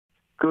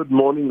Good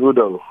morning,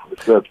 Udo.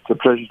 It's a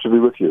pleasure to be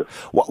with you.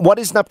 What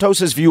is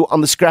NAPTOSA's view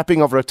on the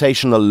scrapping of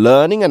rotational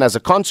learning and, as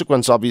a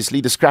consequence, obviously,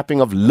 the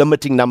scrapping of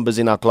limiting numbers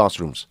in our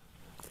classrooms?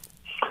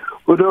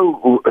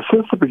 Udo,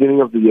 since the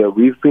beginning of the year,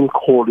 we've been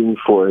calling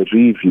for a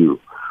review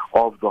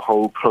of the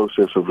whole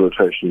process of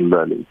rotational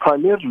learning,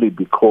 primarily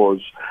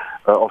because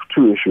of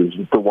two issues.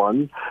 The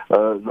one,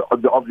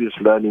 the obvious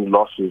learning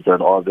losses that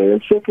are there.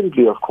 And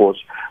secondly, of course,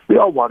 we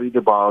are worried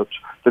about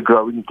the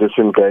growing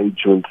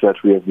disengagement that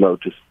we have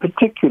noticed,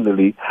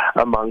 particularly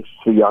amongst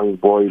the young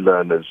boy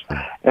learners.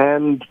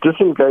 And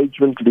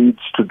disengagement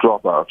leads to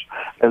dropout,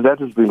 and that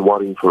has been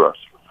worrying for us.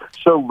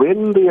 So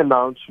when the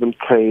announcement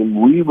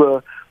came, we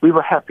were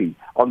happy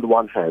on the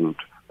one hand,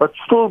 but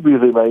still we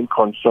remain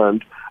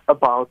concerned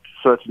about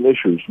certain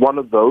issues. One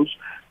of those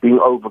being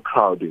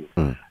overcrowding.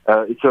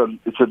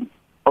 It's an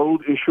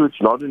old issue,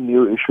 it's not a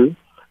new issue,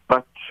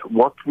 but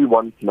what we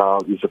want now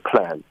is a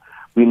plan.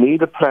 We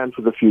need a plan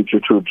for the future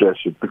to address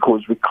it,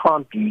 because we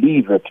can't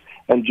leave it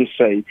and just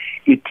say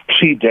it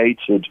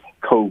predated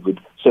COVID,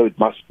 so it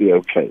must be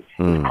okay.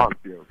 It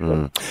can't be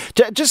okay.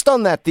 Just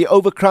on that, the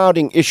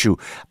overcrowding issue,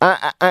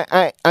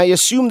 I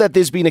assume that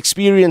there's been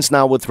experience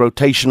now with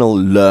rotational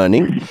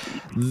learning.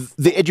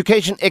 The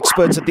education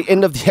experts at the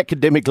end of the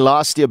academic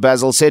last year,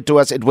 Basil, said to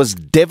us it was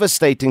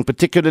devastating,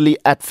 particularly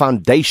at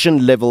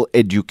foundation level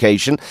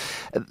education.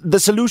 The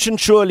solution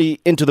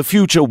surely into the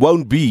future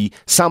won't be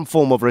some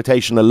form of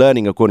rotational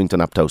learning, according to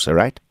NAPTOSA,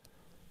 right?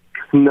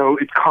 No,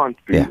 it can't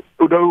be. Yeah.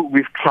 Although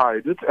we've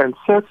tried it, and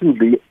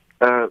certainly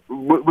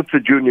with the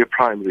junior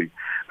primary,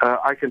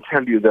 I can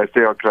tell you that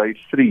there are grade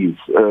 3s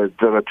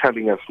that are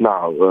telling us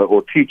now,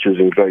 or teachers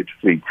in grade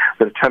 3,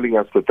 that are telling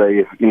us that they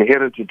have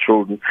inherited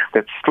children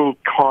that still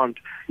can't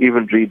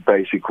even read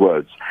basic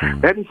words.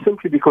 That is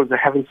simply because they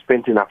haven't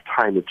spent enough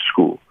time at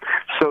school.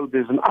 So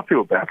there's an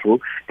uphill battle,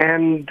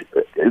 and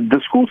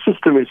the school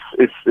system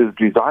is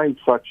designed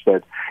such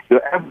that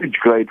your average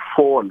grade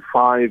 4 and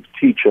 5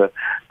 teacher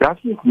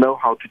doesn't know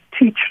how to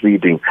teach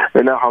reading.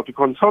 They know how to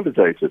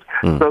consolidate it.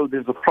 So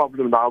there's a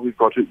problem now. We've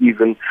got to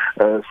even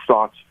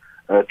start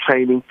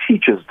training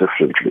teachers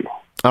differently.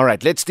 All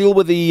right, let's deal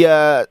with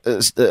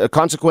the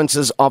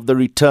consequences of the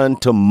return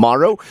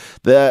tomorrow.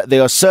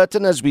 There are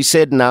certain, as we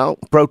said now,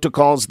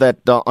 protocols that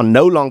are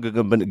no longer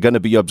going to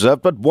be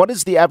observed. But what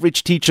is the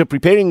average teacher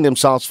preparing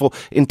themselves for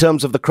in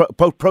terms of the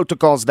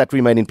protocols that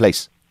remain in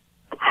place?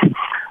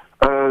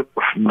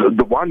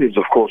 The one is,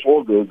 of course,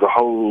 all the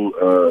whole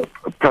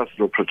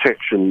personal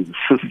protection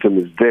system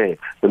is there.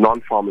 The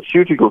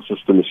non-pharmaceutical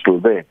system is still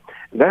there.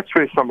 And that's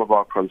where some of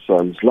our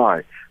concerns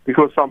lie,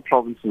 because some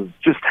provinces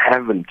just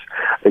haven't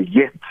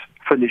yet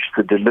finished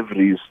the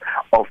deliveries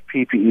of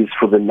PPEs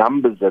for the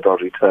numbers that are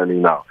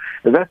returning now.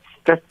 And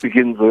that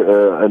begins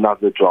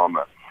another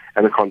drama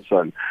and a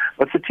concern.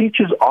 But the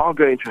teachers are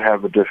going to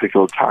have a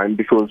difficult time,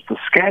 because the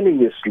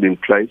scanning is still in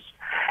place,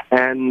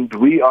 and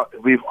we've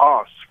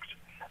asked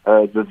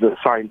the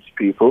science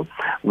people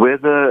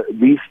whether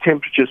these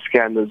temperature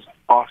scanners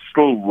are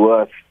still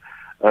worth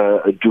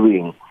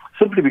doing,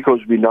 simply because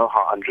we know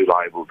how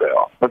unreliable they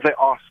are. But they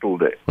are still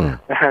there.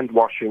 The hand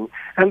washing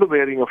and the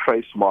wearing of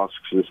face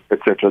masks,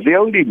 etc. The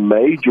only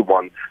major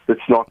one that's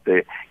not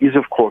there is,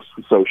 of course,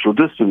 social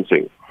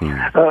distancing.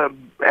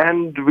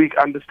 And we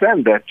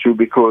understand that too,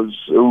 because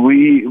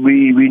we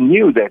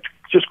knew that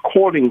just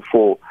calling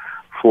for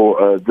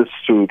this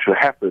to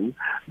happen,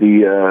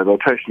 the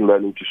rotational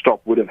learning to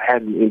stop, would have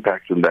had an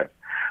impact on that.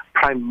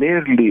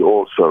 Primarily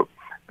also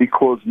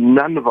because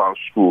none of our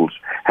schools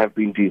have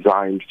been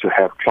designed to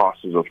have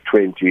classes of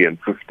 20 and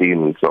 15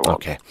 and so on.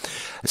 Okay.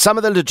 Some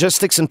of the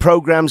logistics and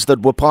programs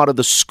that were part of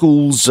the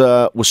schools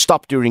were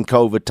stopped during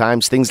COVID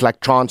times, things like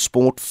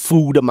transport,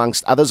 food,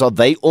 amongst others. Are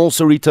they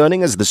also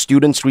returning as the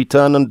students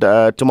return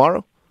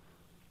tomorrow?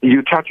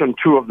 You touch on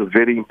two of the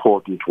very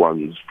important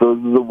ones. The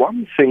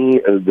one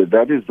thing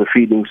that is the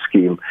feeding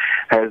scheme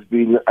has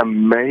been a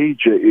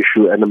major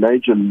issue and a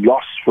major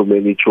loss for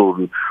many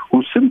children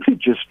who simply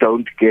just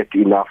don't get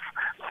enough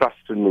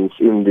sustenance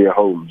in their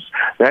homes.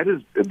 That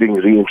is being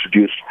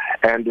reintroduced,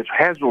 and it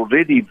has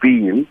already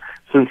been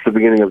since the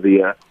beginning of the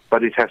year,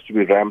 but it has to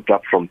be ramped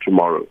up from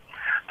tomorrow.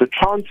 The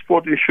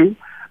transport issue,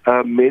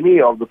 many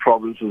of the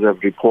provinces have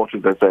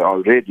reported that they are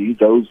ready,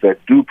 those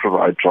that do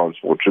provide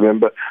transport.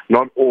 Remember,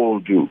 not all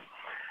do.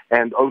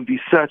 And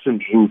only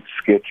certain routes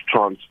get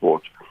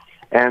transport.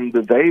 And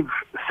they've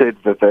said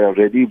that they are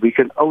ready. We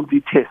can only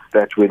test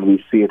that when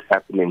we see it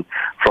happening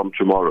from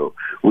tomorrow.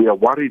 We are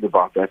worried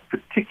about that,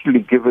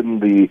 particularly given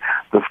the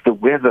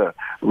weather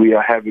we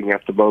are having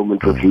at the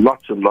moment, with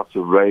lots and lots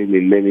of rain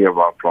in many of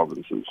our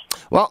provinces.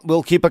 Well,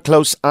 we'll keep a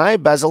close eye.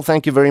 Basil,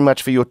 thank you very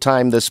much for your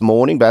time this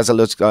morning.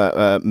 Basil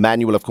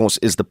Manuel, of course,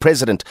 is the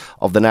president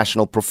of the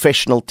National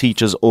Professional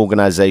Teachers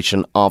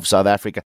Organisation of South Africa.